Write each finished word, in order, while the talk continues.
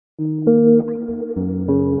Welcome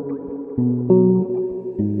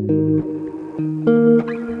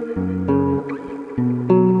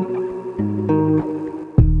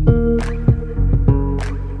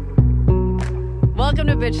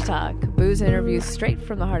to Bitch Talk, booze interviews straight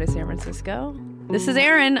from the heart of San Francisco. This is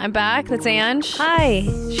Erin. I'm back. That's Ange. Hi.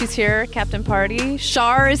 She's here. Captain Party.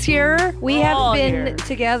 Shar is here. We have been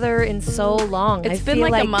together in so long. It's been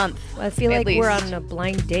like a month. I feel like least. we're on a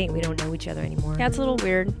blind date. We don't know each other anymore. Yeah, it's a little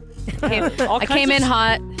weird. I Came came in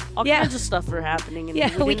hot. All kinds of stuff were happening.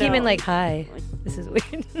 And we came in know. like, hi. This is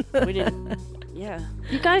weird. We didn't. Yeah.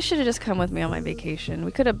 You guys should have just come with me on my vacation.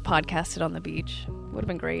 We could have podcasted on the beach. Would have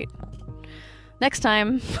been great. Next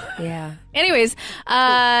time. Yeah. Anyways.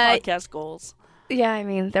 Podcast goals. Yeah, I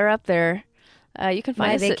mean, they're up there. You can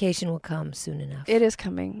find My us vacation will come soon enough. It is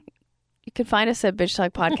coming. You can find us at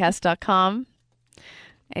bitchtalkpodcast.com.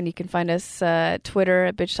 And you can find us Twitter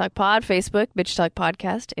at bitchtalkpod, Facebook,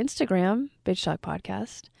 bitchtalkpodcast, Instagram,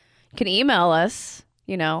 bitchtalkpodcast. You can email us,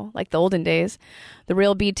 like the olden days,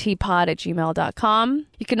 therealbtpod@gmail.com.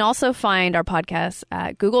 You can also find our podcasts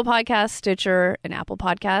at Google Podcasts, Stitcher, and Apple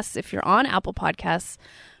Podcasts. If you're on Apple Podcasts,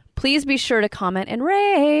 please be sure to comment and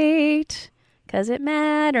rate. Because it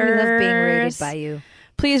matters. We love being rated by you.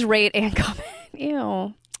 Please rate and comment.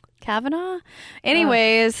 Ew. Kavanaugh?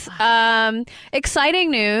 Anyways,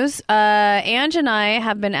 exciting news. Ange and I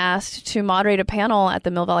have been asked to moderate a panel at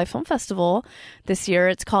the Mill Valley Film Festival this year.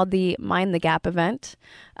 It's called the Mind the Gap event.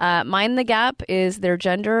 Mind the Gap is their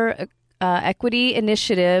gender equity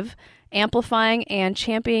initiative, amplifying and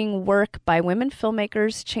championing work by women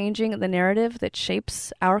filmmakers, changing the narrative that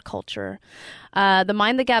shapes our culture. The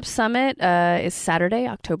Mind the Gap Summit is Saturday,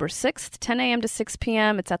 October 6th, 10 a.m. to 6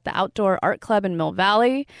 p.m. It's at the Outdoor Art Club in Mill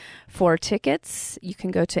Valley. For tickets, you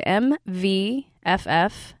can go to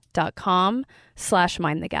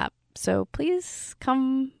mvff.com/mindthegap. So please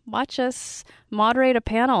come watch us moderate a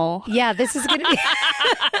panel. Yeah, this is going to be...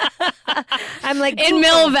 I'm like, in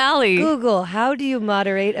Mill Valley. Google, how do you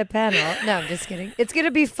moderate a panel? No, I'm just kidding. It's going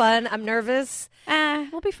to be fun. I'm nervous.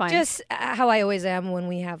 We'll be fine. Just how I always am when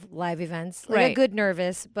we have live events. Like Right. a good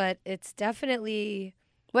nervous, but it's definitely...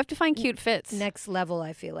 We have to find cute fits. Next level,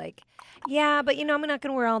 I feel like. Yeah, but I'm not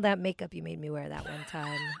going to wear all that makeup you made me wear that one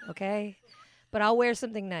time, okay? But I'll wear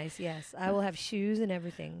something nice, yes. I will have shoes and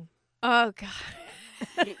everything. Oh, God.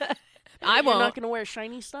 I You're won't. not going to wear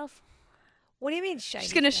shiny stuff? What do you mean shiny?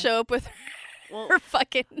 She's going to show up with Well, her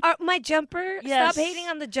fucking... my jumper? Yes. Stop hating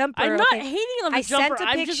on the jumper. I'm not okay? hating on the I jumper. sent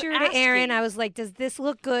a I'm just picture to Erin. asking. I was like, does this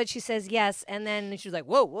look good? She says yes. And then she was like,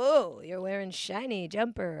 whoa, you're wearing shiny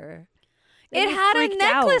jumper. Then It we had a freaked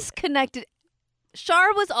out. necklace connected.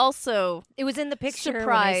 Shar was also... It was in the picture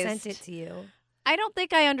surprised. when I sent it to you. I don't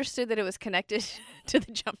think I understood that it was connected to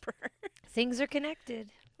the jumper. Things are connected.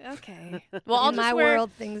 Okay. Well, I'll in just my wear...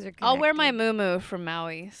 world, things are connected. I'll wear my muumuu from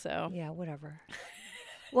Maui, so... Yeah, whatever.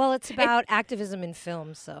 Well, it's about activism in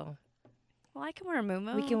film, so... Well, I can wear a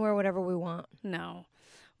muumuu. We can wear whatever we want. No.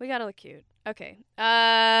 We gotta look cute. Okay.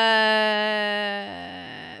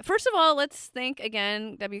 First of all, let's thank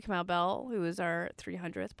again W. Kamau Bell, who is our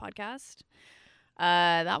 300th podcast.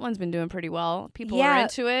 That one's been doing pretty well. People are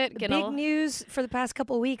into it. Big news for the past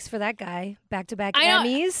couple of weeks for that guy. Back-to-back I know.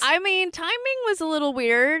 Emmys. I mean, timing was a little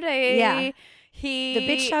weird. Yeah. The The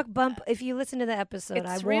Bitch Talk bump, if you listen to the episode,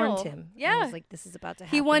 I It's warned real. him. Yeah. I was like, this is about to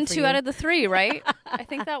happen. He won for 2 you. out of the 3, right? I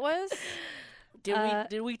think that was.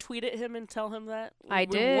 Did we tweet at him and tell him that? I We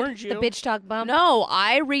did. warned you. The Bitch Talk bump. No,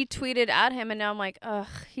 I retweeted at him, and now I'm like, ugh,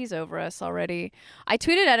 he's over us already. I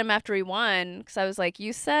tweeted at him after he won, because I was like,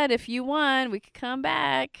 you said if you won, we could come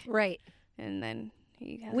back. Right. And then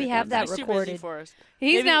he hasn't We have done that He's too recorded. busy for us.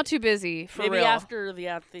 He's Maybe- now too busy, for Maybe real. after the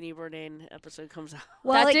Anthony Bourdain episode comes out.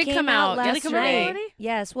 Well, That it did came come out out. Did it last come out night. already?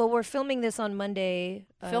 Yes. Well, we're filming this on Monday.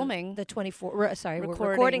 Filming? The 24th. We're Recording.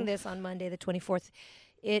 recording this on Monday, the 24th.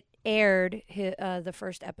 It aired the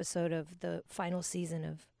first episode of the final season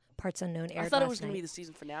of Parts Unknown aired I thought it last was going to night. be the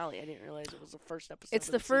season finale. I didn't realize it was the first episode. It's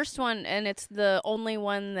of the first season. one, and it's the only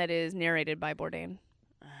one that is narrated by Bourdain.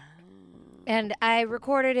 And I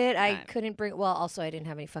recorded it. I Right. couldn't bring... Well, also, I didn't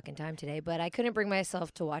have any fucking time today, but I couldn't bring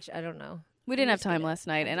myself to watch... I don't know. We didn't have just time gonna- last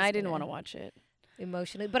night, I'm and just I didn't gonna- want to watch it.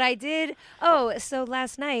 Emotionally. But I did... Oh, so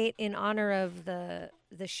last night, in honor of the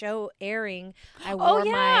show airing, I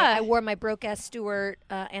wore my Broke-Ass Stewart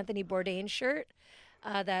Anthony Bourdain shirt.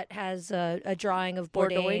 That has a drawing of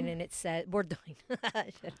Bourdain, Bourdain? and it said... Bourdain.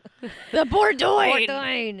 The Bourdain!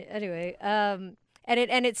 Bourdain! Anyway, and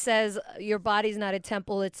it says, your body's not a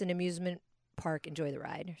temple, it's an amusement park, enjoy the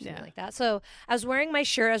ride or something like that. So I was wearing my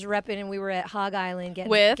shirt. I was repping, and we were at Hog Island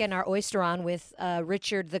getting our oyster on with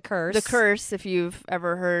Richard the Curse. The Curse, if you've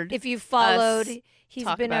ever heard. If you've followed,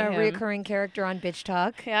 he's been a him. Recurring character on Bitch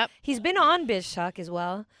Talk. Yep. He's been on Bitch Talk as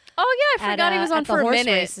well. Oh, yeah. I forgot he was on for a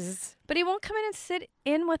minute. Races. But he won't come in and sit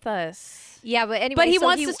in with us. Yeah, but anyway. But he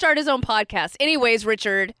wants to start his own podcast. Anyways,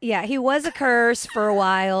 Richard. Yeah, he was a curse for a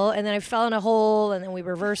while, and then I fell in a hole, and then we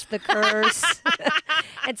reversed the curse.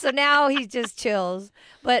 And so now he just chills.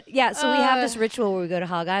 But yeah, so we have this ritual where we go to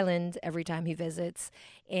Hog Island every time he visits.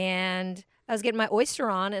 And I was getting my oyster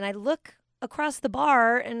on, and I look across the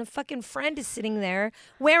bar, and a fucking friend is sitting there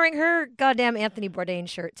wearing her goddamn Anthony Bourdain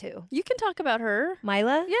shirt, too. You can talk about her.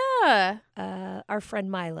 Mila? Yeah. Our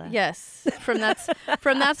friend Mila. Yes. From That's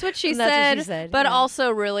What She Said. What she said. But also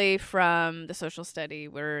really from The Social Study,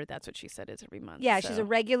 where That's What She Said is every month. Yeah, so. she's a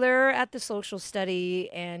regular at The Social Study,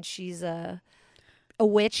 and she's a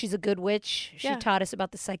witch. She's a good witch. She taught us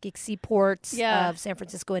about the psychic seaports of San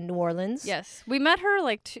Francisco and New Orleans. Yes. We met her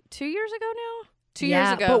like 2 years ago now. 2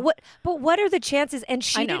 years ago. But what are the chances? And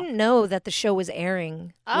she didn't know that the show was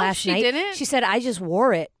airing last night. She didn't? She said, I just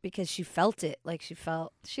wore it because she felt it. Like she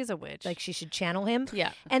felt she's a witch. like she should channel him.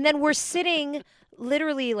 Yeah. And then we're sitting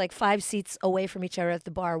literally like 5 seats away from each other at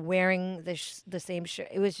the bar wearing the same shirt.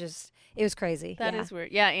 It was crazy. That is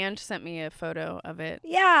weird. Yeah, Ange sent me a photo of it.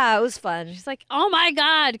 Yeah, it was fun. She's like, oh my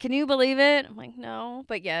God, can you believe it? I'm like, no,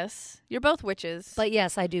 but yes. You're both witches. But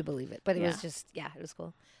yes, I do believe it. But it was just, it was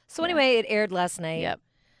cool. So anyway, it aired last night. Yep.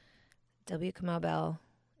 W. Kamau Bell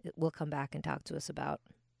will come back and talk to us about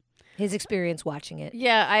his experience watching it.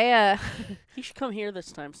 Yeah, He should come here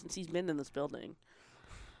this time since he's been in this building.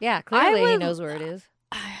 Yeah, clearly he knows where it is.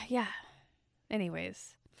 Yeah.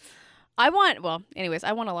 Anyways. I want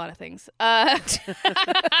a lot of things.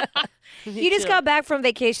 You just got back from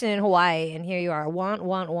vacation in Hawaii, and here you are. Want.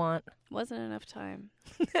 Wasn't enough time.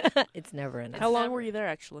 It's never enough. How long were you there,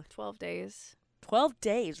 actually? 12 days. 12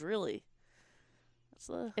 days, really?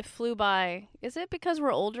 It flew by. Is it because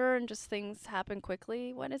we're older and just things happen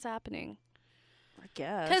quickly? What is happening? I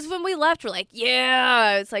guess. Because when we left, we're like,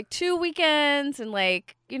 yeah, it's like 2 weekends and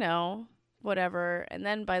like, whatever. And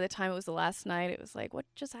then by the time it was the last night, it was like, what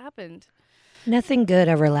just happened? Nothing good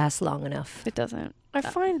ever lasts long enough. It doesn't. I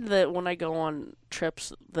find that when I go on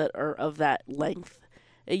trips that are of that length,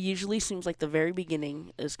 it usually seems like the very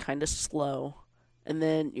beginning is kind of slow. And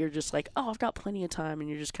then you're just like, oh, I've got plenty of time. And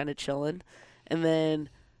you're just kind of chilling. And then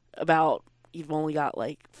you've only got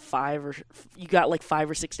like 5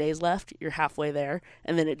 or 6 days left. You're halfway there.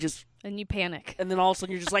 And then and you panic. And then all of a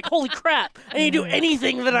sudden you're just like, holy crap. I didn't do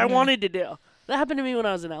anything that I wanted to do. That happened to me when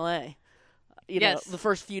I was in LA. You know, the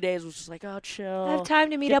first few days was just like, oh, chill. I have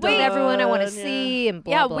time to meet up with everyone I want to see and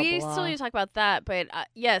blah, blah, we blah. still need to talk about that. But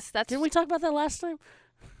yes, that's... Didn't we talk about that last time?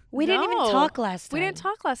 We didn't even talk last time. We didn't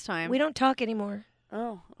talk last time. We don't talk anymore.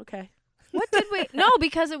 Oh, okay. What did we... No,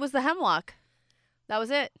 because it was the hemlock. That was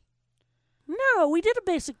it. No, we did a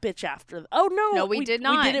basic bitch after. Oh, no. No, we did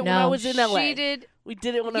not. We did it when I was in LA. She did. We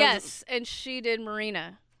did it when I was... Yes, and she did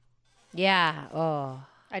Marina. Yeah. Oh.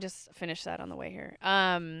 I just finished that on the way here.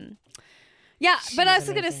 Yeah, but I was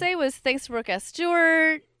going to say was thanks to Brooke S.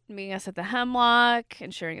 Stewart meeting us at the Hemlock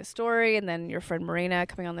and sharing a story, and then your friend Marina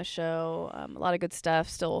coming on the show. A lot of good stuff.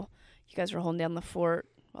 Still, you guys were holding down the fort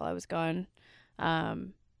while I was gone.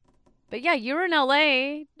 But yeah, you were in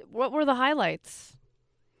LA. What were the highlights?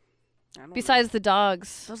 Besides the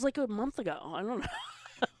dogs. That was like a month ago. I don't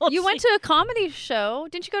know. You went to a comedy show.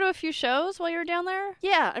 Didn't you go to a few shows while you were down there?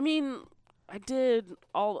 Yeah, I mean, I did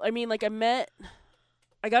all... I mean, like, I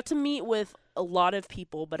got to meet with a lot of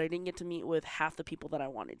people, but I didn't get to meet with half the people that I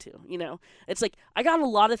wanted to, you know? It's like, I got a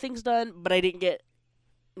lot of things done, but I didn't get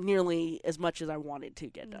nearly as much as I wanted to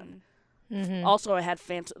get done. Mm-hmm. Also, I had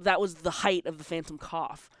that was the height of the phantom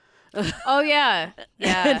cough. Oh, yeah.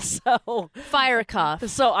 Yeah. And so... Fire cough.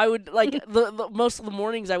 So I would, like, the most of the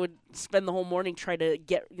mornings, I would spend the whole morning trying to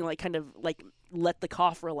get, like, kind of, like, let the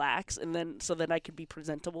cough relax, and then so that I could be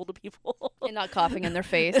presentable to people. And not coughing in their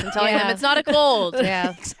face and telling them it's not a cold.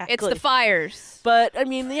 Yeah, exactly. It's the fires. But, I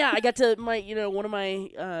mean, yeah, I got to, one of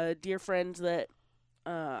my dear friends that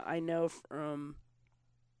I know from,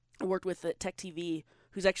 I worked with at Tech TV,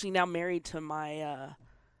 who's actually now married to my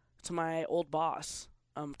old boss.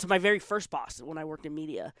 To my very first boss when I worked in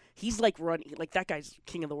media. He's like running, like that guy's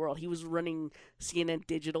king of the world. He was running CNN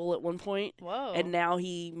Digital at one point. Whoa. And now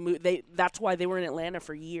he moved, that's why they were in Atlanta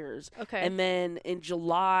for years. Okay. And then in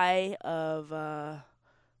July of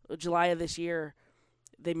this year,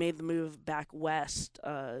 they made the move back west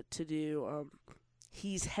to do,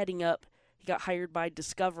 he got hired by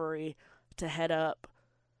Discovery to head up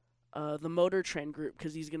the Motor Trend Group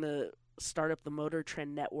because he's going to start up the Motor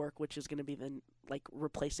Trend Network, which is going to be the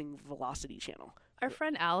replacing Velocity Channel. Our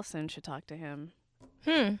friend Allison should talk to him.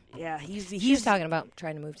 Yeah, he's talking about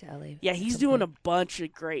trying to move to LA. Yeah, he's doing a bunch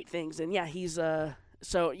of great things, and yeah, he's Alex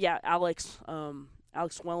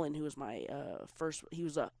Wellen, who was my first. He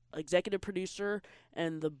was a executive producer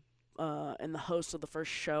and the host of the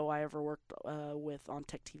first show I ever worked with on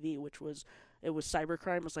Tech TV, which was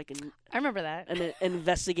cybercrime. It was like I remember that. An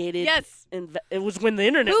investigated. Yes. It was when the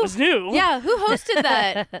internet was new. Yeah, who hosted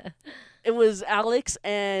that? It was Alex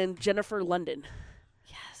and Jennifer London.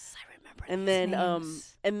 Yes, I remember. And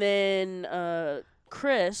then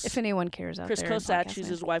Chris. If anyone cares out Chris there. Kosach, who's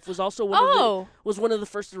his wife, was also one of the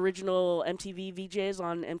first original MTV VJs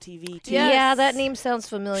on MTV too. Yes. Yeah, that name sounds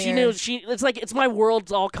familiar. It's my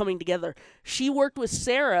world's all coming together. She worked with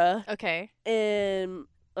Sarah. Okay. And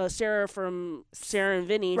Sarah from Sarah and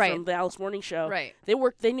Vinny from the Alice Morning Show. Right.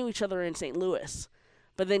 They knew each other in St. Louis.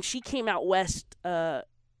 But then she came out west.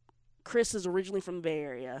 Chris is originally from the Bay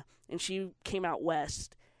Area, and she came out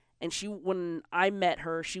west. And when I met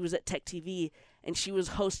her, she was at Tech TV, and she was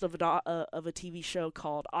host of a TV show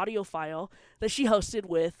called Audiophile that she hosted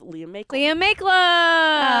with Liam Makelum.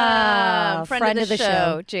 Friend of the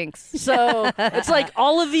show. Jinx. So it's like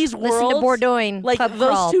all of these worlds. Listen to Bourdain, like Pub those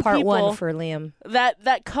Crawl, two part people, 1 for Liam.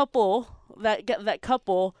 That couple,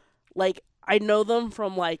 like I know them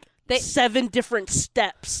from 7 different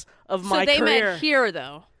steps of my career. So they met here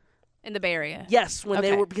though. In the Bay Area. Yes, we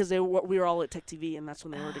were all at Tech TV, and that's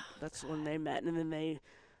when that's when they met, and then they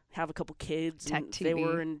have a couple kids. Tech and TV. They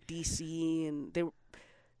were in DC, and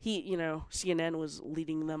CNN was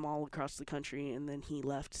leading them all across the country, and then he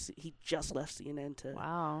left. He just left CNN to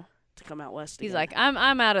come out west. He's again. like,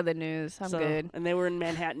 I'm out of the news. I'm good. And they were in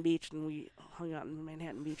Manhattan Beach, and we hung out in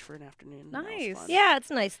Manhattan Beach for an afternoon. Nice. Yeah, it's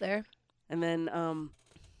nice there. And then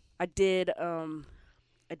I did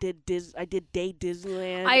Day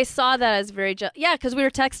Disneyland. I saw that as very because we were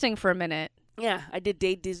texting for a minute. Yeah, I did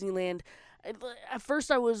Day Disneyland. At first,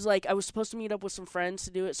 I was supposed to meet up with some friends to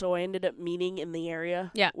do it, so I ended up meeting in the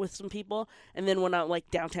area with some people, and then went out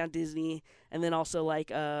downtown Disney, and then also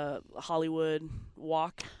Hollywood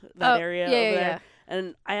Walk, that area over there. Yeah.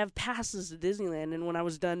 And I have passes to Disneyland, and when I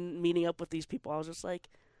was done meeting up with these people, I was just like,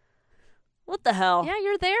 what the hell? Yeah,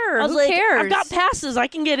 you're there. I was Who cares? I've got passes. I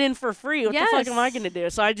can get in for free. What the fuck am I going to do?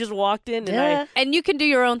 So I just walked in, and you can do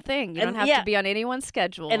your own thing. You don't have to be on anyone's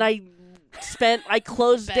schedule. And I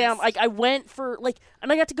closed down. I went for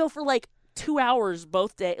and I got to go for 2 hours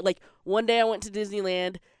both days. One day I went to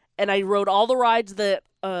Disneyland, and I rode all the rides that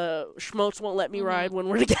Schmotes won't let me ride when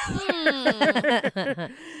we're together.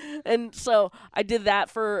 And so I did that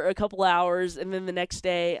for a couple hours, and then the next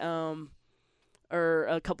day, or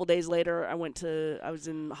a couple days later, I was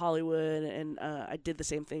in Hollywood, and I did the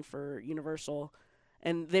same thing for Universal,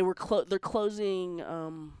 and they're closing.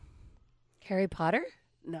 Harry Potter?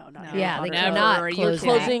 No, not Harry Potter. They're not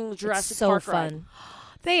closing Jurassic Park ride.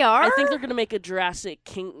 They are? I think they're going to make a Jurassic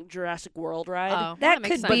World ride. Oh, that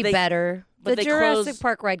could be better. The Jurassic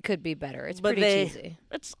Park ride could be better. It's pretty cheesy.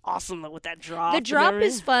 It's awesome with that drop. The drop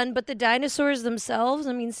is fun, but the dinosaurs themselves,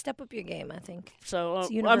 step up your game, I think. So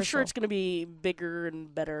I'm sure it's going to be bigger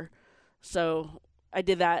and better. So I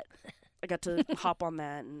did that. I got to hop on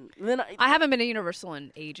that, and then I haven't been to Universal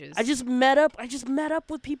in ages. I just met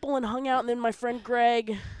up with people and hung out, and then my friend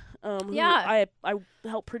Greg, I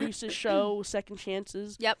helped produce his show, Second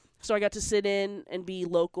Chances. Yep. So I got to sit in and be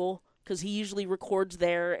local, because he usually records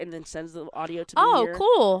there and then sends the audio to me here. Oh,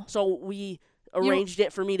 cool. So we arranged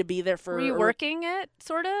it for me to be there for. Were you working it,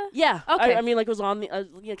 sort of? Yeah. Okay. It was on the. I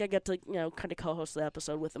got to kind of co-host the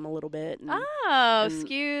episode with him a little bit. And,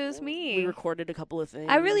 excuse me. We recorded a couple of things.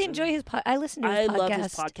 I really enjoy his podcast. I listen to his podcast. I love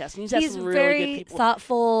his podcast. And he's some really very good people.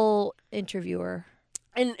 Thoughtful interviewer.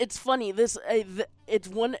 And it's funny. It's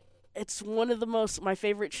one of my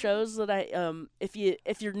favorite shows that I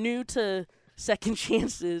if you're new to Second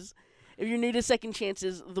Chances. If you're new to Second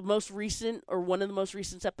Chances, the most recent, or one of the most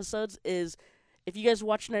recent episodes is, if you guys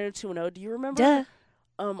watch 90210, do you remember?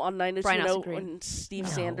 On 90210 when Steve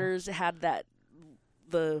Sanders had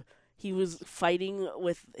he was fighting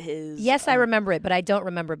with his. Yes, I remember it, but I don't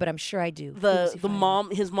remember. But I'm sure I do.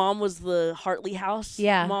 His mom was the Hartley House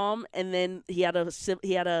mom, and then she had a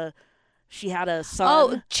son.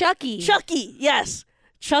 Oh, Chucky. Yes.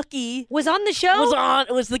 Chucky was on the show.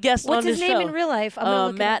 Was the guest on the show. What's his name in real life?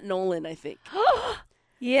 Matt Nolan, I think.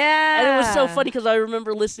 Yeah. And it was so funny because I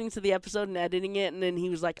remember listening to the episode and editing it, and then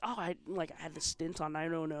he was like, "Oh, I had the stint on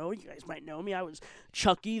 90210. You guys might know me. I was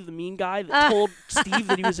Chucky, the mean guy that told Steve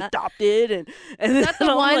that he was adopted." And is that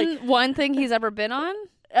the one thing he's ever been on?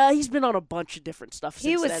 He's been on a bunch of different stuff since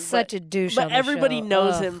He was then, such a douche but on the everybody show.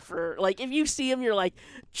 knows Ugh. him for, like, if you see him, you're like,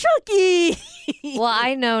 Chucky! Well,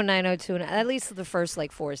 I know 902, at least the first,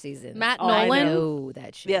 4 seasons. Matt I Nolan. I know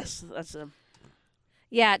that shit. Yes, that's him.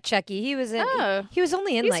 Yeah, Chucky. He was in. Oh, he was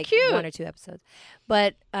only in he's cute. 1 or 2 episodes.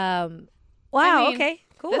 But wow, I mean, okay,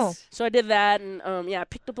 cool. This- So I did that, and I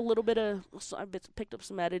picked up a little bit of, picked up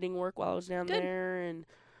some editing work while I was down Good. there, and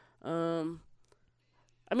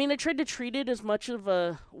I tried to treat it as much of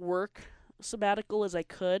a work sabbatical as I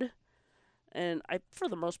could, and for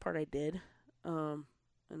the most part, I did, and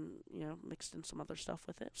mixed in some other stuff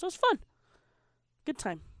with it, so it's fun, good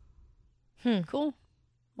time. Cool.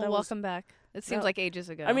 Well, That was- welcome back. It seems No. like ages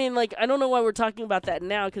ago. I don't know why we're talking about that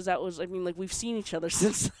now, because that was, we've seen each other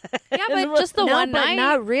since. yeah, but just the no, one but night.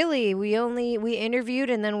 not really. We interviewed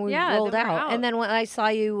and then we Yeah, rolled then we're out. out. And then when I saw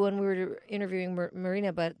you when we were interviewing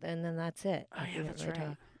Marina, and then that's it. Oh We yeah, didn't that's really right.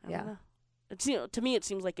 talk. I Yeah. don't know. It's to me it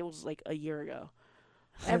seems like it was like a year ago.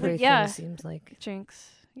 Everything yeah. seems like. Jinx.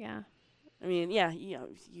 Yeah. You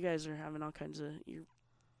guys are having all kinds of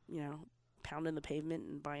pounding the pavement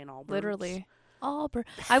and buying Allbirds. Literally.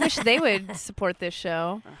 I wish they would support this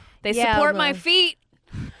show. They Yeah, support my no. feet.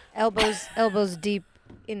 elbows deep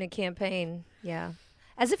in a campaign. Yeah.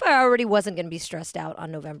 As if I already wasn't going to be stressed out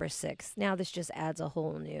on November 6th. Now this just adds a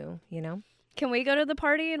whole new, Can we go to the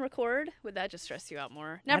party and record? Would that just stress you out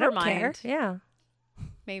more? I Never don't mind. care. Yeah.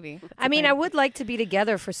 Maybe. That's I mean, okay. I would like to be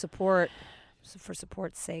together for support's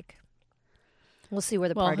sake. We'll see where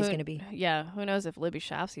the party's going to be. Yeah. Who knows if Libby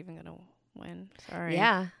Schaff's even going to win? Sorry.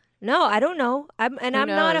 Yeah. No, I don't know. I'm not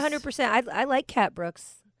knows? 100%. I like Kat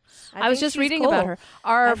Brooks. I was think just she's reading cool. about her.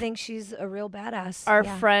 I think she's a real badass. Our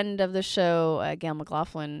Yeah. friend of the show, Gail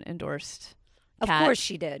McLaughlin, endorsed Of Kat. course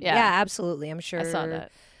she did. Yeah. Yeah, absolutely. I'm sure I saw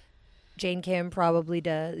that. Jane Kim probably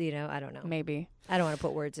does. I don't know. Maybe. I don't want to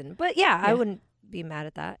put words in. But yeah, I Yeah. wouldn't be mad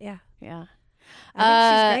at that. Yeah. Yeah.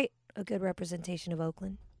 I think she's great. A good representation of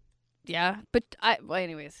Oakland. Yeah. But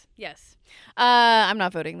anyways, yes. I'm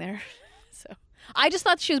not voting there. So I just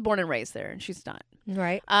thought she was born and raised there, and she's not.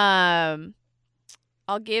 Right.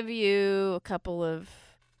 I'll give you a couple of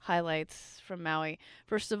highlights from Maui.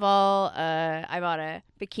 First of all, I bought a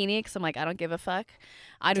bikini because I'm like, I don't give a fuck.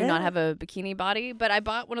 I do not Yeah. have a bikini body, but I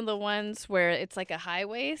bought one of the ones where it's like a high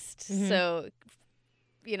waist, so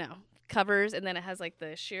covers, and then it has like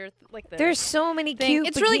the sheer, There's so many thing. cute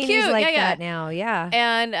It's really bikinis cute. like Yeah. that now. Yeah.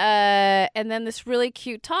 and then this really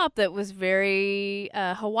cute top that was very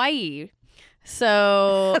Hawaii.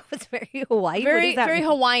 So It's very Hawaii. What very does that very mean?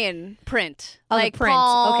 Hawaiian print, Oh, the like print.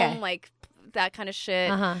 palm, Okay. like that kind of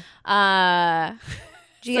shit. Uh-huh.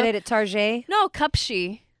 Did you So- get it at Target? No,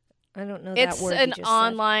 Cupshi. I don't know It's that word. an you just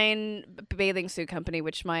online bathing suit company,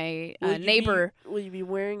 which my neighbor. Will you be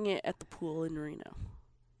wearing it at the pool in Reno?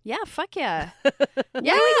 Yeah, fuck yeah. Said.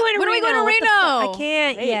 Yeah, When are we going to Reno? What the fuck? Reno? I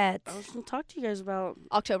can't Hey, yet. I was going to talk to you guys about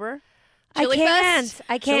October. I Chili can't. Fest?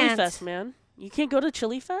 I Chili can't. Fest, man. You can't go to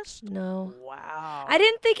Chili Fest? No. Wow. I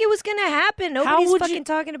didn't think it was going to happen. Nobody's would you- fucking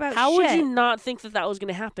talking about How shit. would you not think that was going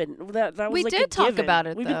to happen? That was We like did a talk given. about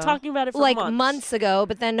it, We've though. been talking about it for like months. ago,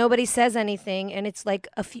 but then nobody says anything, and it's like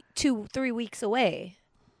a few, 2-3 weeks away.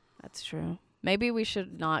 That's true. Maybe we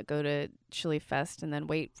should not go to Chili Fest and then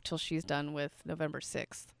wait till she's done with November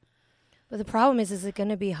 6th. But the problem is it going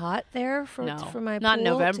to be hot there for No, my not in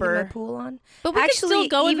pool, to get November. my pool on? But we Actually, could still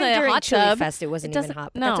go in even the during hot Chili tub. Fest, it wasn't It even doesn't-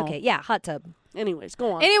 hot. But that's no. okay. Yeah, hot tub. Anyways,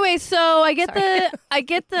 go on. Anyway, so I get Sorry.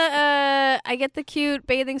 I get the cute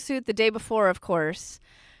bathing suit the day before, of course,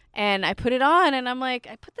 and I put it on, and I'm like,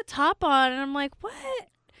 I put the top on, and I'm like,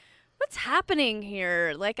 what's happening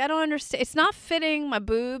here? Like, I don't understand. It's not fitting my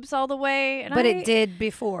boobs all the way, and But it did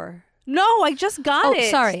before. No, I just got Oh, it.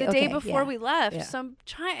 sorry. The day Okay, before yeah. we left. Yeah. So I'm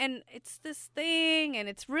trying, and it's this thing, and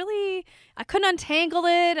it's really, I couldn't untangle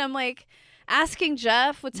it. I'm like asking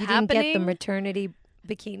Jeff what's You happening. didn't get the maternity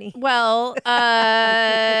bikini. Well,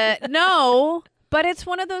 no, but it's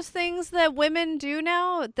one of those things that women do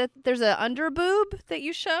now. That there's an under boob that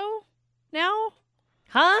you show now.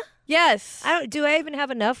 Huh? Yes, Do I even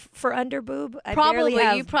have enough for under boob? I probably. barely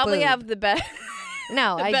have You probably boob. have the best.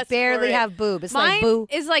 No, the I best for barely it. have boob. It's Mine like boo.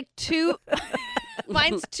 is like too.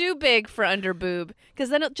 Mine's too big for under boob because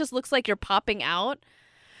then it just looks like you're popping out.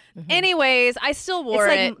 Anyways, I still wore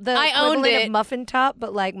It's it. like the I owned equivalent it. of muffin top,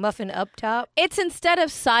 but like muffin up top. It's instead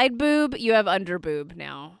of side boob, you have under boob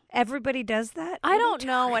now. Everybody does that. I don't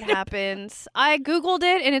know what happens. I Googled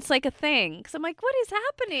it and it's like a thing. Because I'm like, what is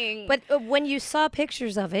happening? But when you saw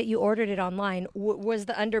pictures of it, you ordered it online. Was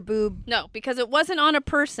the under boob? no, because it wasn't on a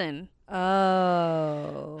person.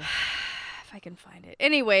 Oh. If I can find it.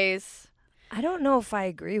 Anyways, I don't know if I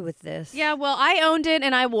agree with this. Yeah, well, I owned it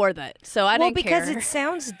and I wore that, so I didn't care. Well, because it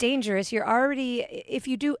sounds dangerous. You're already, if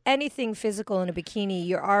you do anything physical in a bikini,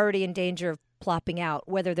 you're already in danger of plopping out,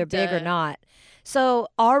 whether they're big or not. So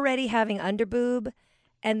already having underboob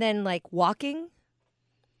and then like walking,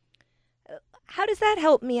 how does that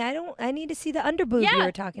help me? I need to see the underboob you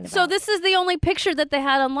were talking about. So this is the only picture that they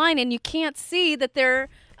had online, and you can't see that they're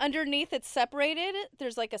underneath. It's separated.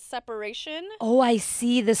 There's like a separation. Oh, I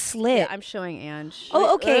see the slit. Yeah, I'm showing Ange.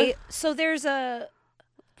 Oh, okay. So there's a...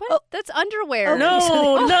 What? That's underwear.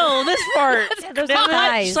 No, this part. Those are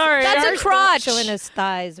thighs. Sorry. That's a crotch. Showing his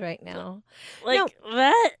thighs right now. Like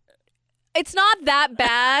that? It's not that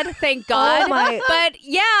bad, thank God. Oh my. But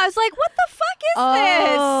yeah, I was like, what the fuck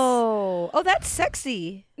is Oh, that's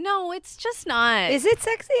sexy. this? No, it's just not. Is it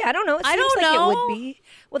sexy? I don't know. It I seems don't like know. it would be.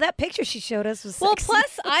 Well, that picture she showed us was Well, sexy.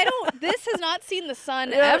 plus, this has not seen the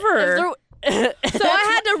sun ever. So I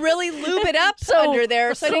had to really lube it up under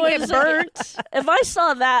there so I didn't get burnt. If I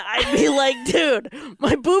saw that, I'd be like, dude,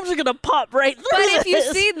 my boobs are gonna pop right through. But if you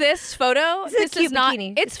this. see this photo, It's a this cute is not.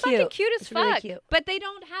 bikini. It's fucking cute as It's fuck. really cute. But they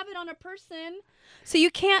don't have it on a person, so you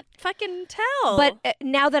can't fucking tell. But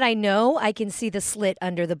now that I know, I can see the slit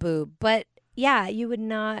under the boob. But yeah, you would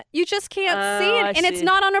not. you just can't see I it, and it's see.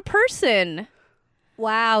 not on a person.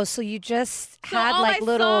 Wow. So you just So had all like I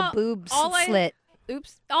little saw- boobs all I- slit.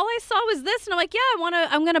 Oops! All I saw was this, and I'm like, yeah,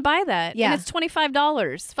 I'm gonna buy that. Yeah. and it's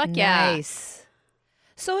 $25. Fuck yeah. Nice.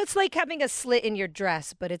 So it's like having a slit in your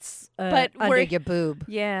dress, but it's But under we're- your boob.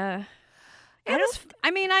 Yeah. I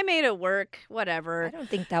I mean, I made it work. Whatever. I don't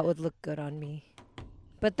think that would look good on me.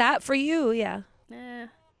 But that for you, yeah.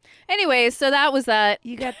 Anyways, so that was that.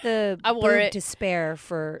 You got the I wore boob it. to spare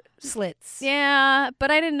for slits. Yeah,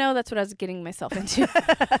 but I didn't know that's what I was getting myself into.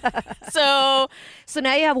 So, So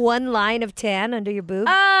now you have one line of tan under your boob.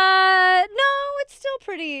 no, it's still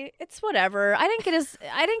pretty. It's whatever. I didn't get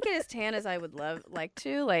as tan as I would like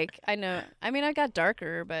to. Like I got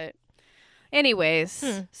darker, but anyways.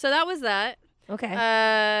 So that was that.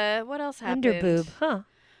 Okay. What else happened? Under boob, huh?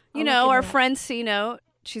 You know, our friend C Note.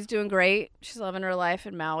 She's doing great. She's loving her life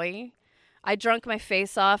in Maui. I drunk my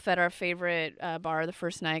face off at our favorite bar the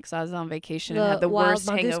first night because I was on vacation and had the Wild worst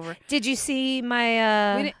Mongoose. hangover. Did you see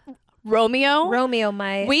my Romeo?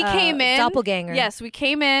 my We came in. doppelganger? Yes, we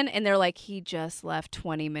came in and they're like, he just left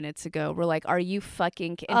 20 minutes ago. We're like, are you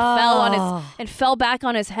fucking and fell back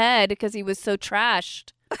on his head because he was so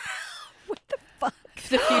trashed. What the fuck?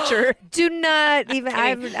 The future. Do not even.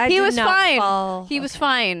 He did was not fine. fall. He was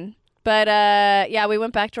fine. But yeah, we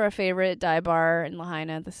went back to our favorite dive bar in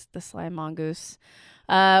Lahaina, the Sly Mongoose,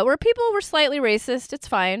 where people were slightly racist. It's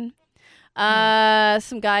fine.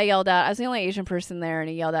 Some guy yelled out. I was the only Asian person there, and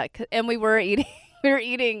he yelled out. And we were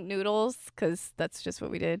eating noodles because that's just what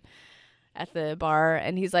we did at the bar.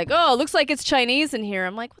 And he's like, "Oh, looks like it's Chinese in here."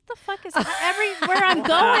 I'm like, "What the fuck is everywhere I'm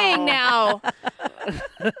going now?"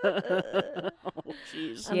 Oh,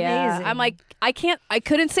 jeez. Yeah, Amazing. I'm like, I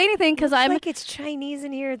couldn't say anything because Looks I'm like it's Chinese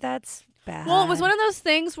in here. That's bad. Well, it was one of those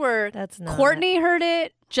things where That's not. Courtney heard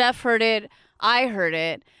it, Jeff heard it, I heard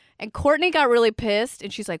it, and Courtney got really pissed,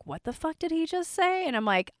 and she's like, "What the fuck did he just say?" And I'm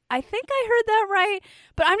like, "I think I heard that right,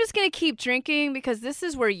 but I'm just gonna keep drinking because this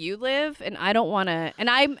is where you live, and I don't want to. And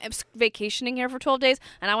I'm vacationing here for 12 days,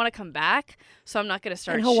 and I want to come back, so I'm not gonna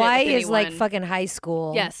start." And shit Hawaii with is like anyone. fucking high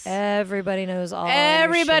school. Yes. Everybody knows all.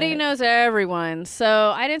 Everybody your shit. knows everyone,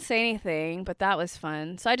 so I didn't say anything, but that was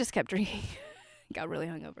fun. So I just kept drinking. Got really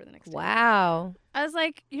hungover the next day. Wow. I was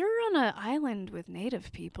like, "You're on an island with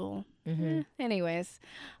native people." Mm-hmm. Anyways,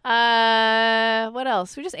 what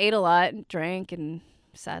else? We just ate a lot and drank and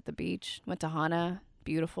sat at the beach. Went to Hana.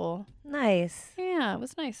 Beautiful. Nice. Yeah, it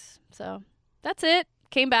was nice. So that's it.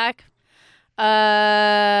 Came back.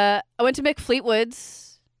 I went to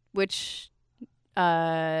McFleetwood's, which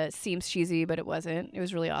seems cheesy, but it wasn't. It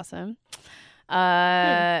was really awesome.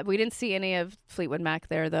 We didn't see any of Fleetwood Mac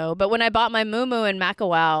there, though. But when I bought my Moo in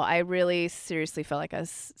Macawau, I really seriously felt like I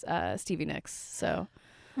was Stevie Nicks. So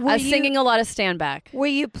I was singing a lot of Stand Back. Were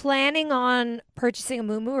you planning on purchasing a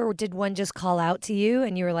muumuu, or did one just call out to you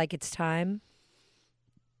and you were like, "It's time"?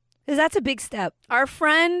 Because that's a big step. Our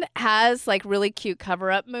friend has like really cute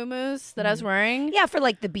cover-up muumuus that I was wearing. Yeah, for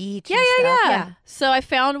like the beach. Yeah, and yeah, stuff. yeah. So I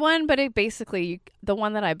found one, but it basically, the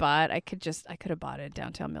one that I bought, I could have bought it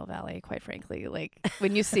downtown Mill Valley, quite frankly. Like,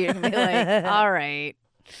 when you see it, you'll be like, all right,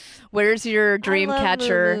 where's your dream I love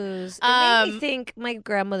catcher? muumuus. It made me think my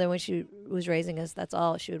grandmother, when she was raising us, that's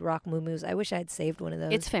all she would rock muumuus. I wish I had saved one of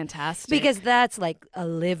those. It's fantastic. because that's like a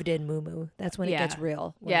lived-in muumuu. That's when it Yeah. gets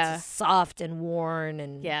real. When Yeah. it's soft and worn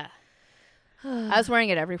and yeah. I was wearing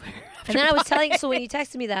it everywhere. And then I was telling, so when you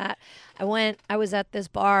texted me that, I was at this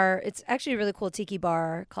bar. It's actually a really cool tiki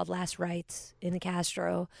bar called Last Rites in the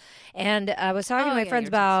Castro. And I was talking to my friends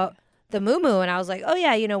about the muumuu, and I was like, oh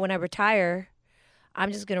yeah, when I retire,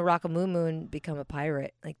 I'm just going to rock a muumuu and become a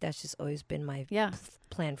pirate. Like, that's just always been my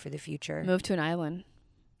plan for the future. Move to an island.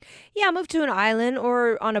 Yeah, move to an island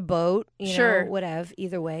or on a boat, sure. Whatever,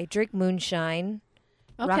 either way. Drink moonshine,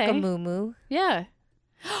 rock a muumuu. Yeah.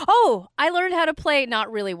 Oh, I learned how to play,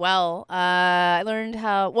 not really well. I learned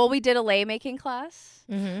we did a lei making class,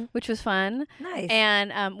 which was fun. Nice.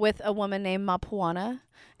 And with a woman named Mapuana.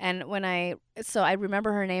 And I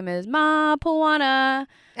remember her name is Mapuana.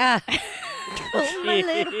 Oh, my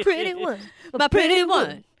little pretty one. My pretty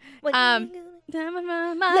one.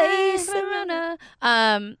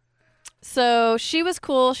 So she was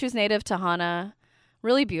cool. She was native to Hana.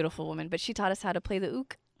 Really beautiful woman, but she taught us how to play the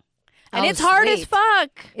ook. And it's hard as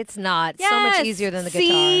fuck. It's not. Yes. So much easier than the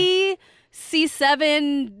guitar.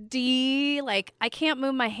 C7, D. Like, I can't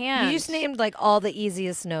move my hands. You just named like all the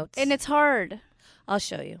easiest notes. And it's hard. I'll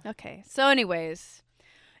show you. Okay. So anyways,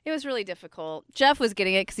 it was really difficult. Jeff was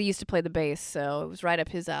getting it because he used to play the bass, so it was right up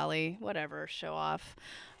his alley. Whatever. Show off.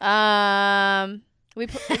 We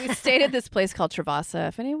stayed at this place called Travasa.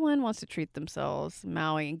 If anyone wants to treat themselves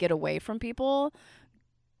Maui and get away from people,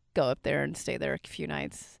 go up there and stay there a few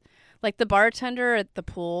nights. Like, the bartender at the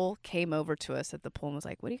pool came over to us at the pool and was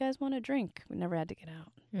like, what do you guys want to drink? We never had to get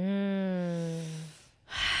out. It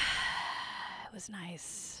was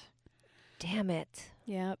nice. Damn it.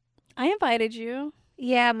 Yep. I invited you.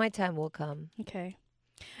 Yeah, my time will come. Okay.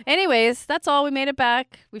 Anyways, that's all. We made it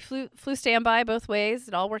back. We flew standby both ways.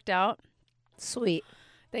 It all worked out. Sweet.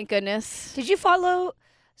 Thank goodness. Did you follow...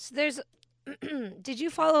 Did you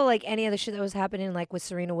follow like any of the shit that was happening like with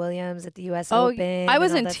Serena Williams at the U.S. Open? I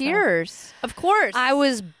was in tears. Stuff? Of course. I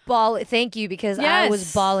was bawling. Thank you, because I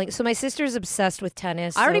was bawling. So my sister's obsessed with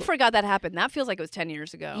tennis. I already forgot that happened. That feels like it was 10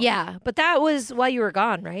 years ago. Yeah, but that was while you were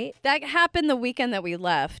gone, right? That happened the weekend that we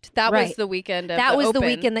left. That was the weekend of That was Open. the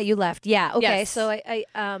weekend that you left. Yeah. Okay. Yes. So I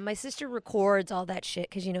my sister records all that shit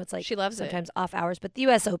because it's like she loves sometimes off hours. But the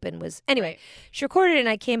U.S. Open was anyway. She recorded it, and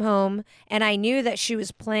I came home and I knew that she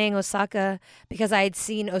was playing Osaka because I had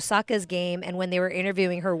seen Osaka's game, and when they were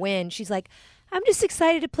interviewing her win, she's like, I'm just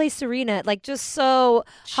excited to play Serena. Like, just so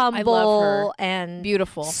humble, I love her. And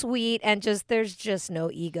beautiful, sweet, and there's just no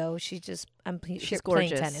ego. She's gorgeous. Playing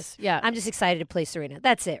tennis. Yeah, I'm just excited to play Serena.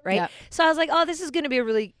 That's it, right? Yeah. So I was like, oh, this is going to be a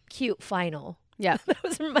really cute final. Yeah, that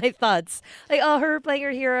was my thoughts. Like, oh, her playing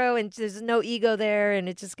her hero, and there's no ego there, and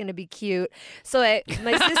it's just going to be cute. So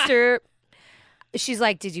my sister. She's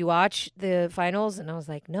like, did you watch the finals? And I was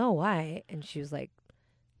like, no, why? And she was like,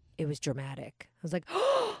 it was dramatic. I was like,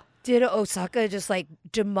 oh, did Osaka just like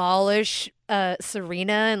demolish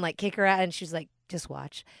Serena and like kick her out? And she's like, just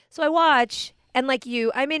watch. So I watch, and like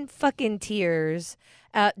I'm in fucking tears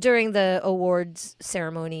during the awards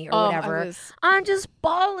ceremony or whatever. I'm just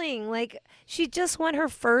bawling. Like, she just won her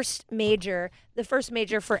first major, the first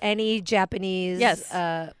major for any Japanese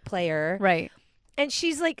player. Right. And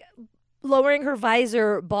she's like lowering her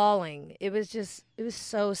visor, bawling. It was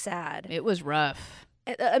so sad. It was rough.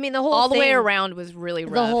 I mean, the whole way around was really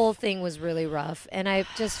rough. The whole thing was really rough, and I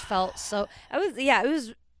just felt it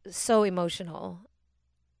was so emotional.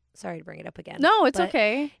 Sorry to bring it up again. No, it's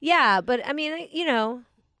okay. Yeah, but I mean,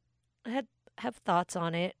 I have thoughts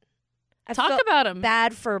on it. Talk about them.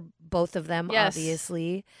 Bad for both of them,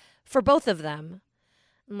 obviously. For both of them.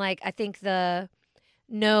 Like, I think the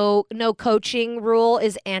no coaching rule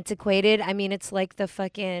is antiquated. I mean, it's like the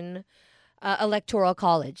fucking electoral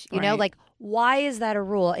college. You know, like, why is that a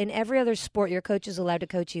rule? In every other sport, your coach is allowed to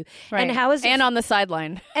coach you. Right. And how is it on the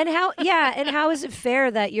sideline? And how is it fair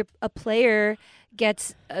that a player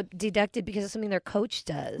gets deducted because of something their coach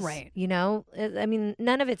does? Right. You know, I mean,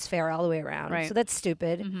 none of it's fair all the way around. Right. So that's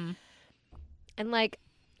stupid. Mm-hmm. And like,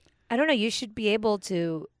 I don't know. You should be able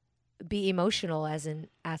to be emotional as an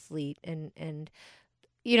athlete, and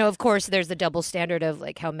of course, there's the double standard of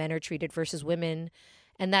like how men are treated versus women.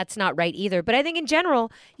 And that's not right either. But I think in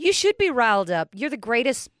general, you should be riled up. You're the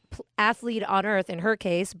greatest athlete on earth in her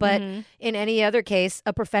case, but in any other case,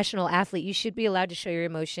 a professional athlete, you should be allowed to show your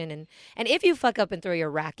emotion. And if you fuck up and throw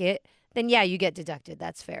your racket, then yeah, you get deducted.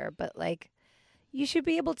 That's fair. But like, you should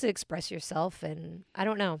be able to express yourself. And I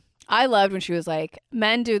don't know. I loved when she was like,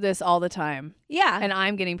 men do this all the time. Yeah. And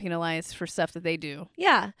I'm getting penalized for stuff that they do.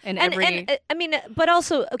 Yeah. And I mean, but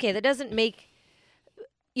also, okay, that doesn't make...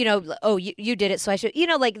 you did it, so I should.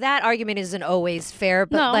 Like, that argument isn't always fair,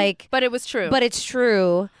 but but it was true. But it's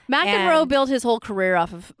true. McEnroe built his whole career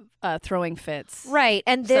off of throwing fits, right?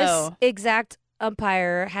 And this exact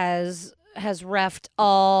umpire has has reffed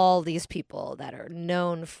all these people that are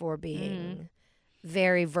known for being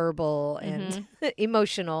very verbal and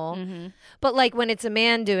emotional. But like when it's a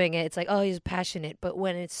man doing it, it's like, oh, he's passionate. But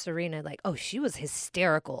when it's Serena, like, oh, she was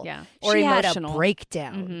hysterical. Yeah. Or She emotional. had A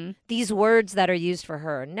breakdown. These words that are used for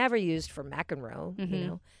her are never used for McEnroe, you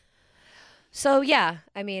know? So, yeah,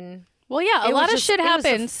 I mean... Well, yeah, a it lot was of just- shit it was a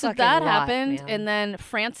happened. So fucking that lot, happened. man. And then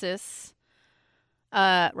Francis,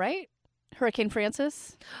 right? Hurricane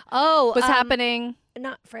Francis Oh, was happening.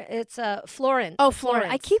 Not it's Florence. Oh,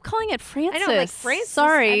 Florence. I keep calling it Francis. I know, like Francis.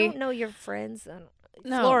 Sorry. I don't know your friends.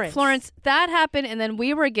 No, Florence. That happened, and then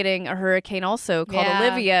we were getting a hurricane also called Yeah.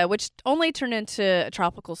 Olivia, which only turned into a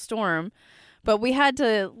tropical storm. But we had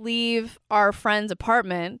to leave our friend's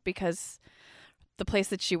apartment because the place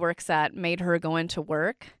that she works at made her go into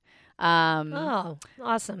work. Oh,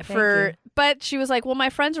 awesome. Thank you. But she was like, well, my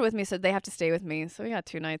friends are with me, so they have to stay with me. So we got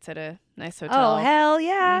 2 nights at a nice hotel. Oh, hell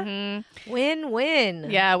yeah. Mhm. Win-win.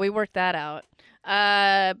 Yeah, we worked that out.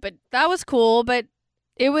 But that was cool. But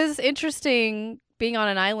it was interesting being on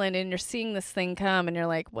an island and you're seeing this thing come and you're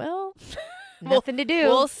like, well, Nothing to do.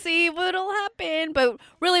 we'll see what'll happen. But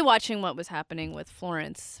really watching what was happening with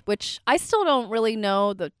Florence, which I still don't really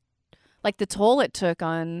know the toll it took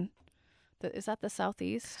on. Is that the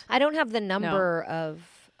Southeast? I don't have the number of...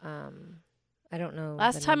 I don't know.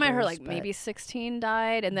 Last the time I heard numbers, like but- maybe 16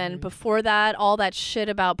 died. And then before that, all that shit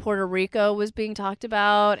about Puerto Rico was being talked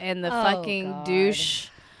about. And the Oh, fucking God. douche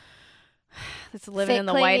that's living in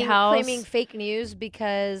the claiming, White House. claiming fake news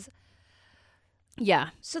because... Yeah.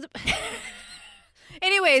 So the...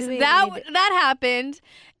 Anyways, Do we that need- that happened.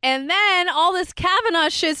 And then all this Kavanaugh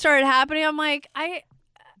shit started happening. I'm like,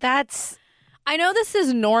 That's... I know this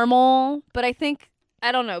is normal, but I think,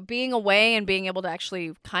 I don't know, being away and being able to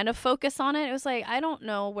actually kind of focus on it, it was like, I don't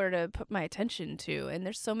know where to put my attention to. And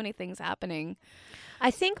there's so many things happening.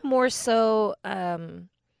 I think more so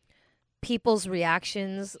people's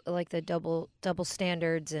reactions, like the double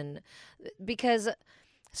standards, and because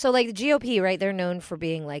so like the GOP, right? They're known for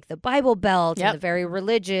being like the Bible Belt Yep. and the very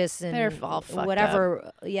religious and They're all fucked whatever.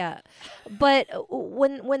 Yeah, but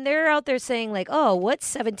when they're out there saying like, "Oh, what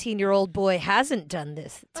 17-year-old boy hasn't done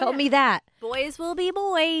this? Tell me that." Boys will be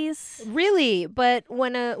boys. Really, but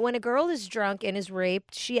when a girl is drunk and is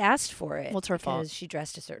raped, she asked for it. Well, it's her fault. because she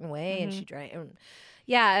dressed a certain way and she drank. And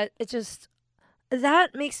yeah, it just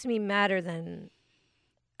that makes me madder than.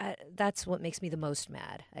 That's what makes me the most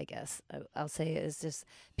mad, I guess. I'll say is just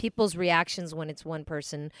people's reactions when it's one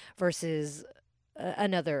person versus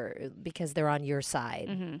another because they're on your side.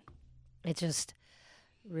 Mm-hmm. It just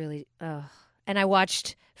really. And I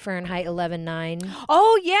watched Fahrenheit 11/9.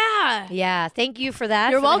 Oh, yeah. Yeah, thank you for that.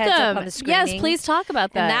 You're for the heads up welcome. on the Yes, screening. please talk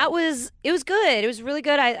about that. And it was good. It was really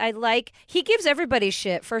good. I like, he gives everybody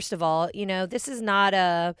shit, first of all. You know, this is not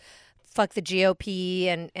a fuck the GOP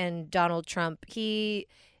and Donald Trump.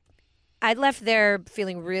 I left there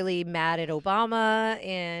feeling really mad at Obama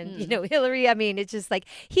and, you know, Hillary. I mean, it's just like,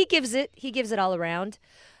 he gives it all around.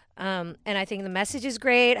 And I think the message is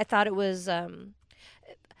great. I thought it was,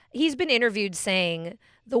 he's been interviewed saying,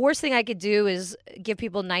 the worst thing I could do is give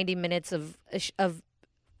people 90 minutes of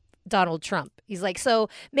Donald Trump. He's like, so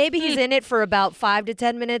maybe he's in it for about 5 to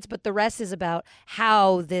 10 minutes, but the rest is about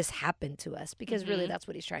how this happened to us. Because really that's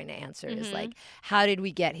what he's trying to answer is like, how did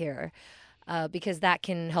we get here? Because that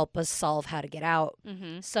can help us solve how to get out.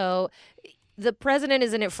 So the president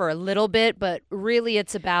is in it for a little bit, but really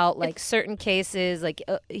it's about like certain cases. Like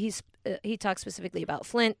he talks specifically about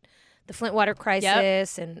Flint, the Flint water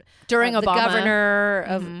crisis, and During the Obama. governor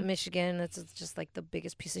of Michigan. That's just like the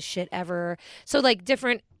biggest piece of shit ever. So like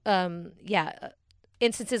different,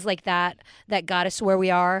 instances like that got us where we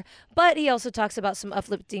are. But he also talks about some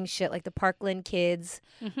uplifting shit like the Parkland kids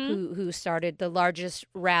who started the largest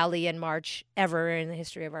rally and march ever in the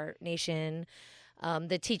history of our nation.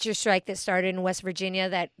 The teacher strike that started in West Virginia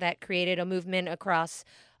that created a movement across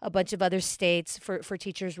a bunch of other states for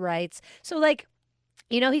teachers' rights. So like,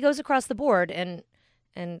 you know, he goes across the board and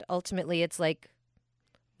ultimately it's like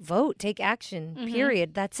vote, take action,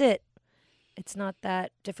 period. That's it. It's not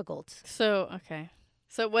that difficult. So, okay.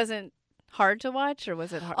 So it wasn't hard to watch, or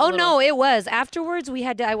was it hard? Oh, no, it was. Afterwards,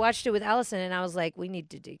 I watched it with Allison, and I was like, we need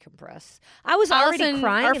to decompress. I was already Allison,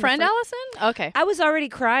 crying. our in the friend fir- Allison? Okay. I was already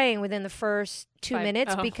crying within the first 2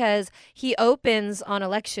 minutes because he opens on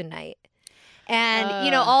election night. And,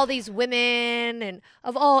 you know, all these women and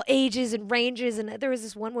of all ages and ranges. And there was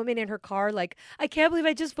this one woman in her car, like, I can't believe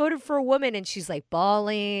I just voted for a woman. And she's like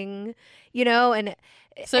bawling, you know. And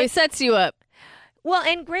So he sets you up. Well,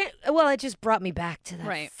 and it just brought me back to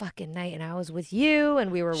that fucking night, and I was with you,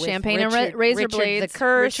 and we were with Champagne Richard, and razor Richard blades. the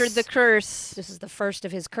Curse. Richard the Curse. This is the first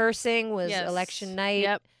of his cursing. Was election night.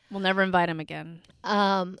 Yep. We'll never invite him again.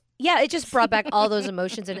 Yeah, it just brought back all those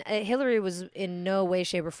emotions, and Hillary was in no way,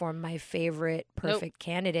 shape, or form my favorite perfect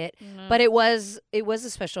candidate. Mm-hmm. But it was a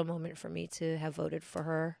special moment for me to have voted for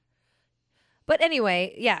her. But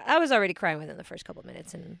anyway, yeah, I was already crying within the first couple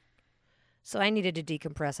minutes, and so I needed to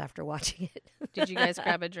decompress after watching it. Did you guys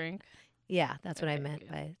grab a drink? Yeah, that's what I meant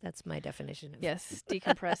by that's my definition of yes,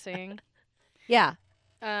 decompressing. Yeah.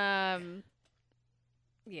 Yeah,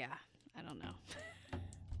 I don't know.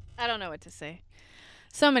 I don't know what to say.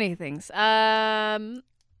 So many things. What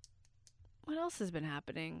else has been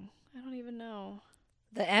happening? I don't even know.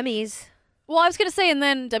 The Emmys. Well, I was gonna say, and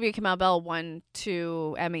then W. Kamau Bell won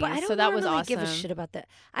 2 Emmys, but I don't so that was really awesome. give a shit about that.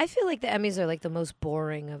 I feel like the Emmys are like the most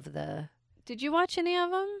boring of the. Did you watch any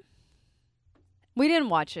of them? We didn't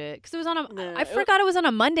watch it because it was on a. No, I forgot it was on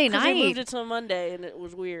a Monday night. They moved it to a Monday, and it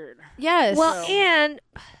was weird. Yes. Well, and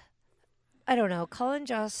I don't know, Colin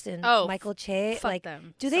Jost and Michael Che. Fuck like,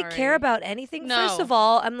 them. do they care about anything? No. First of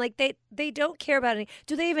all, I'm like they don't care about anything.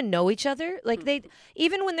 Do they even know each other? Like they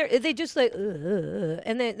even when they just like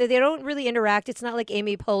and they don't really interact. It's not like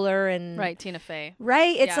Amy Poehler and Tina Fey.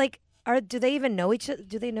 Right? It's like do they even know each other?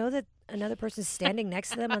 Do they know that another person's standing next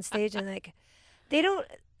to them on stage and like they don't?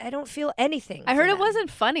 I don't feel anything. I heard it wasn't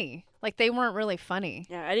funny. Like they weren't really funny.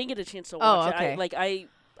 Yeah, I didn't get a chance to watch okay. it.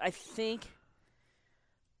 I think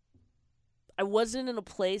I wasn't in a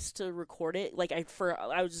place to record it. Like I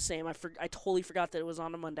was just saying, I totally forgot that it was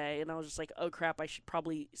on a Monday, and I was just like, oh crap, I should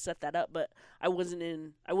probably set that up. But I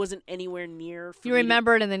wasn't anywhere near. You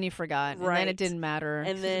remembered and then you forgot, right. And then it didn't matter.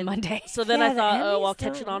 And then Monday. So then I thought, I'll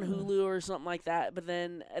catch it on Hulu or something like that. But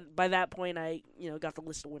then by that point, I got the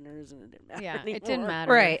list of winners, and it didn't matter. Yeah, anymore. it didn't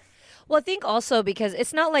matter. Right. Well, I think also because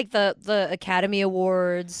it's not like the Academy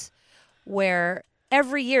Awards where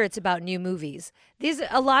every year it's about new movies.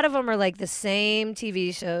 A lot of them are like the same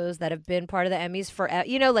TV shows that have been part of the Emmys for,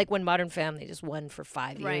 like when Modern Family just won for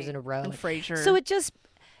 5 years in a row. And Frasier. So it just,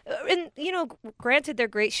 and granted they're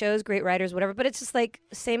great shows, great writers, whatever, but it's just like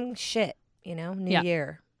same shit, new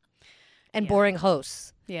year. And boring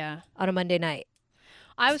hosts. Yeah. On a Monday night.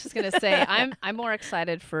 I was just going to say, I'm more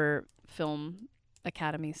excited for Film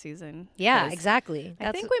Academy season. Yeah, exactly.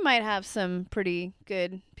 I think we might have some pretty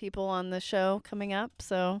good people on the show coming up.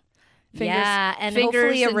 So,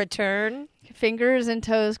 hopefully a return. Fingers and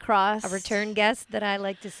toes crossed. A return guest that I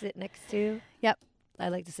like to sit next to. Yep. I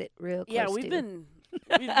like to sit real close. Yeah, we've been.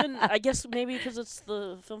 I guess maybe because it's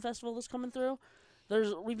the film festival that's coming through.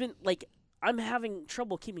 We've been like. I'm having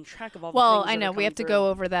trouble keeping track of all the things. Well, I know we have to go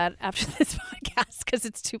over that after this podcast because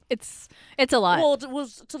it's a lot. Well, it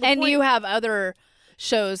was to the and point, you have other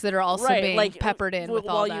shows that are also being peppered in with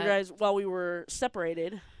all that. While we were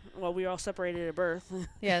separated, while we were all separated at birth.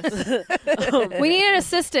 Yes. We need an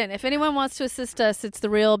assistant. If anyone wants to assist us, it's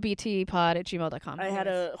therealbtpod@gmail.com. I had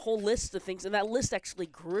a whole list of things, and that list actually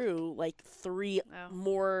grew like 3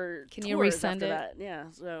 more. Can you resend after it? That. Yeah.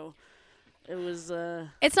 So. It was.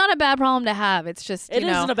 It's not a bad problem to have. It's just it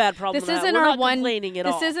isn't a bad problem. This isn't our one.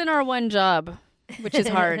 This isn't our one job, which is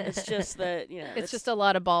hard. It's just that it's just a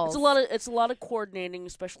lot of balls. It's a lot of coordinating,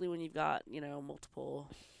 especially when you've got multiple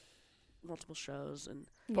shows and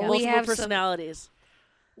multiple personalities.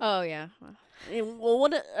 Oh yeah. Well,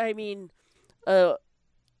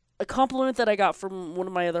 a compliment that I got from one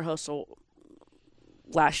of my other hosts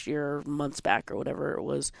last year, months back or whatever it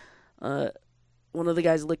was. One of the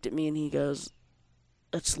guys looked at me and he goes,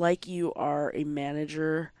 "It's like you are a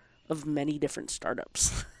manager of many different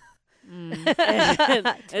startups."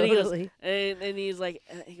 Totally. And he's like,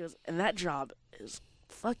 he goes, "And that job is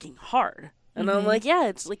fucking hard." And I'm like, "Yeah,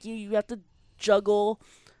 it's like you have to juggle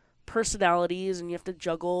personalities and you have to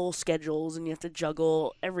juggle schedules and you have to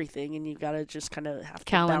juggle everything and you got to just kind of have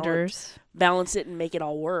calendars, to balance it and make it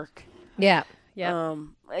all work." Yeah. Yeah.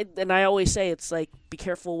 And I always say it's like be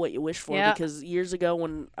careful what you wish for because years ago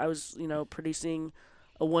when I was, producing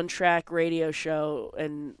a 1-track radio show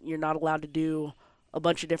and you're not allowed to do a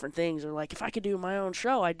bunch of different things, or like if I could do my own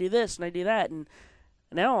show, I'd do this and I do that, and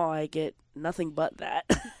now I get nothing but that.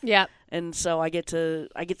 Yeah. And so I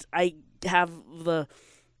have the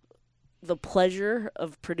pleasure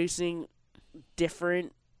of producing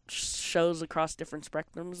different shows across different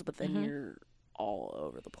spectrums, but then you're all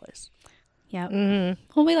over the place. Yeah. Mm-hmm.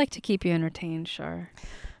 Well, we like to keep you entertained, Shar.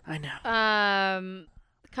 I know. A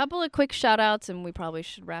couple of quick shout outs and we probably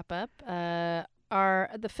should wrap up.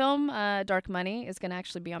 the film Dark Money is going to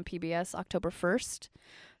actually be on PBS October 1st.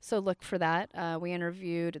 So look for that. We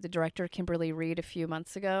interviewed the director, Kimberly Reed, a few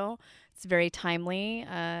months ago. It's very timely,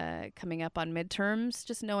 coming up on midterms,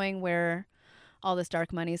 just knowing where all this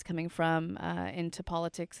dark money is coming from into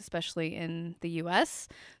politics, especially in the U.S.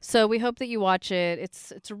 So we hope that you watch it.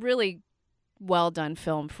 It's a really well done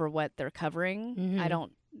film for what they're covering. Mm-hmm. I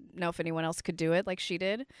don't know if anyone else could do it like she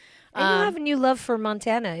did. And you have a new love for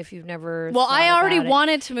Montana if you've never. Well, I already about it.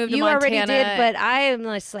 wanted to move to You Montana. already did, but I am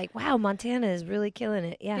just like, wow, Montana is really killing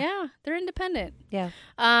it. Yeah. Yeah, they're independent. Yeah.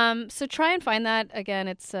 So try and find that. Again,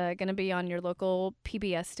 it's going to be on your local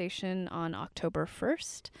PBS station on October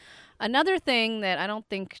 1st. Another thing that I don't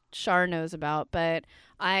think Shar knows about, but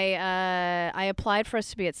I applied for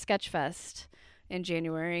us to be at Sketchfest in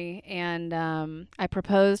January, and I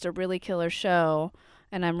proposed a really killer show,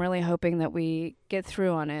 and I'm really hoping that we get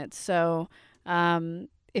through on it. So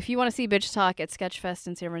if you want to see Bitch Talk at Sketchfest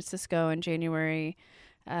in San Francisco in January,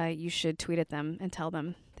 you should tweet at them and tell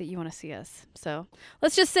them that you want to see us. So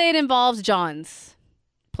let's just say it involves Johns,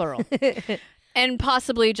 plural. And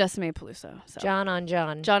possibly Jessime Peluso. So. John on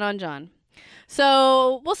John. John on John.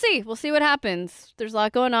 So we'll see. We'll see what happens. There's a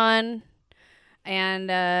lot going on, and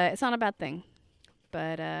it's not a bad thing.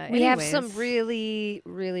 But we have some really,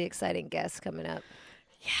 really exciting guests coming up.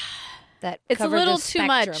 Yeah. That it's a little too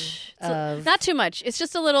much. Not too much. It's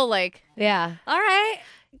just a little like, yeah. All right.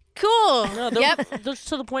 Cool. No, Yep. There's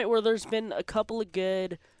to the point where there's been a couple of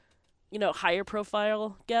good, higher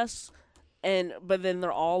profile guests. But then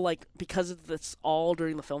they're all like, because it's all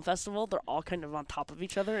during the film festival, they're all kind of on top of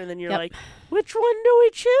each other, and then you're like, which one do we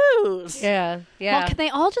choose? Yeah, yeah. Well, can they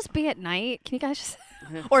all just be at night? Can you guys just,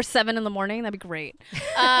 or 7 a.m? That'd be great.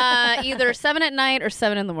 Either 7 p.m. or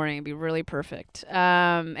 7 a.m. It'd be really perfect.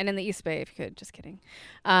 And in the East Bay, if you could. Just kidding.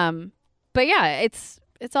 But yeah, it's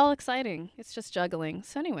all exciting. It's just juggling.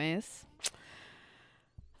 So, anyways.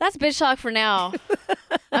 That's Bitch Talk for now.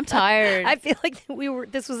 I'm tired. I feel like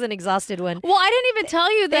this was an exhausted one. Well, I didn't even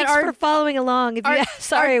tell you that Thanks for following along.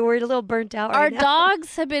 We're a little burnt out our right now.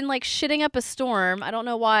 dogs have been like shitting up a storm. I don't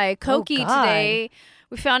know why. Koki today,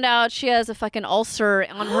 we found out she has a fucking ulcer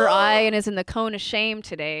on her eye and is in the cone of shame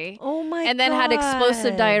today. Oh my god. And then had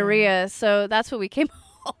explosive diarrhea. So that's what we came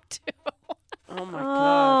home to. Oh my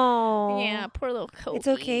god. Yeah, poor little Koki. It's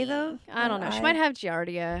okay though? I don't know. She might have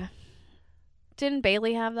Giardia. Didn't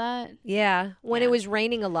Bailey have that? Yeah, when it was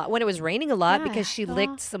raining a lot. Because she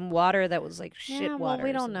licked some water that was like shit water. Well,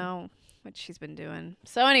 we don't know what she's been doing.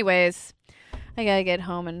 So anyways, I gotta get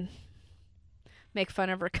home and make fun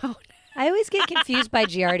of her cone. I always get confused by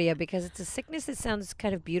Giardia because it's a sickness that sounds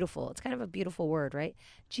kind of beautiful. It's kind of a beautiful word, right?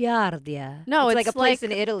 Giardia. No, it's like a place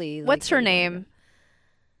in Italy. What's her name?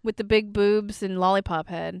 With the big boobs and lollipop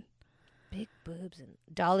head. Big boobs and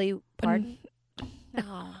Dolly Parton?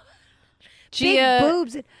 No. Big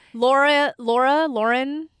boobs. Lauren.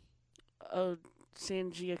 Oh,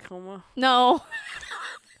 San Giacomo. No.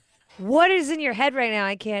 What is in your head right now?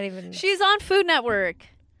 I can't even. She's on Food Network.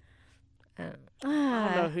 I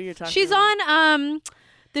don't know who you're talking She's about. on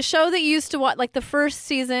the show that you used to watch, like the first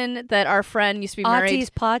season that our friend used to be married. Auntie's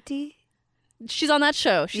Potty? She's on that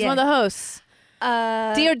show. She's one of the hosts.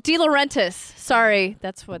 De Laurentiis. Sorry,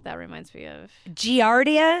 that's what that reminds me of.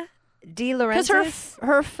 Giardia? De Laurentiis?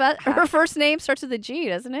 Because her first name starts with a G,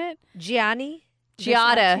 doesn't it? Gianni?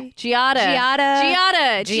 Giardia. Giardia.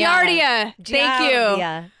 Thank you.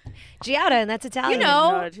 Giada, and that's Italian.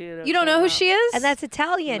 You don't know who she is? And that's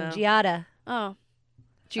Italian. No. Giada. Oh.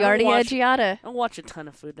 Giada. I watch a ton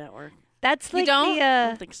of Food Network. That's like you don't? I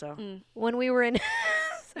don't think so. When we were in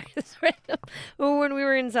when we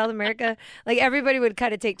were in South America, like everybody would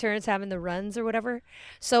kind of take turns having the runs or whatever.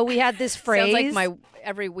 So we had this phrase. Sounds like my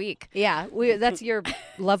every week. Yeah, that's your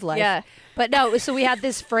love life. Yeah. But no, so we had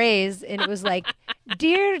this phrase, and it was like,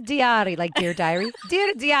 "Dear diary," like dear diary,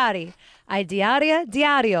 "Dear diary, I diaria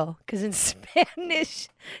diario," because in Spanish,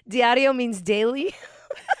 diario means daily.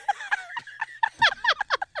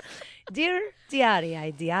 Dear diary,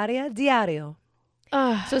 I diaria diario.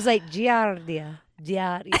 So it's like Giardia.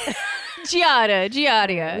 Giardia.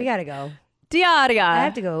 We gotta go.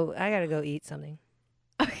 Diaria. I gotta go eat something.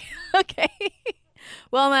 Okay.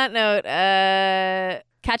 Well, on that note,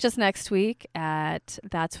 catch us next week at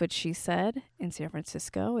That's What She Said in San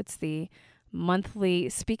Francisco. It's the monthly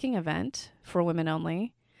speaking event for women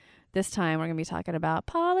only. This time we're going to be talking about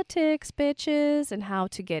politics, bitches, and how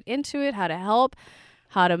to get into it, how to help,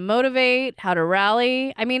 how to motivate, how to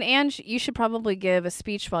rally. I mean, Ange, you should probably give a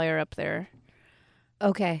speech while you're up there.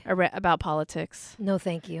 Okay. About politics. No,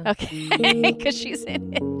 thank you. Okay. Because she's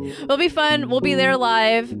in it. It'll be fun. We'll be there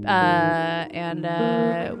live. And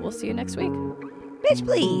we'll see you next week. Bitch,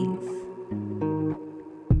 please.